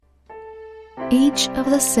Each of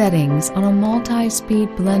the settings on a multi-speed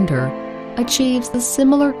blender achieves the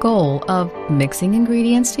similar goal of mixing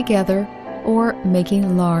ingredients together or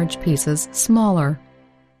making large pieces smaller.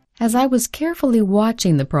 As I was carefully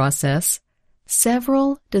watching the process,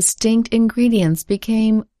 several distinct ingredients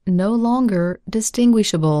became no longer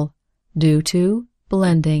distinguishable due to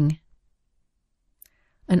blending.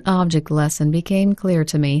 An object lesson became clear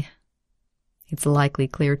to me. It's likely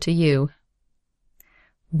clear to you.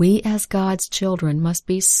 We as God's children must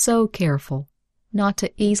be so careful not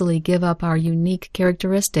to easily give up our unique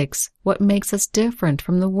characteristics, what makes us different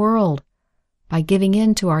from the world, by giving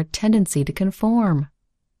in to our tendency to conform.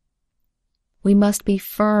 We must be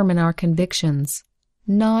firm in our convictions,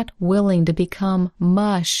 not willing to become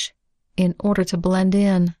mush in order to blend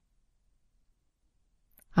in.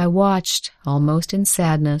 I watched, almost in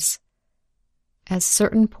sadness, as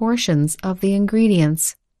certain portions of the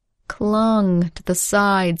ingredients clung to the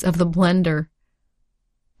sides of the blender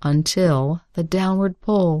until the downward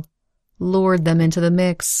pull lured them into the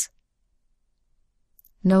mix,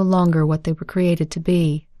 no longer what they were created to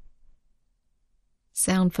be.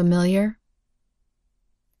 Sound familiar?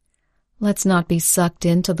 Let's not be sucked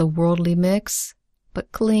into the worldly mix,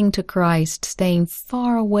 but cling to Christ, staying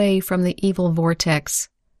far away from the evil vortex.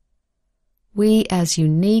 We as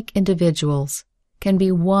unique individuals can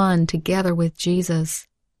be one together with Jesus.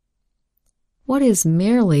 What is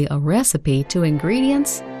merely a recipe to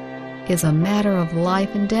ingredients is a matter of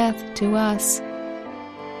life and death to us.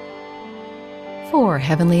 For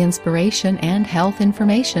heavenly inspiration and health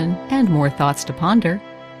information and more thoughts to ponder,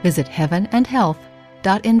 visit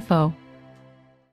heavenandhealth.info.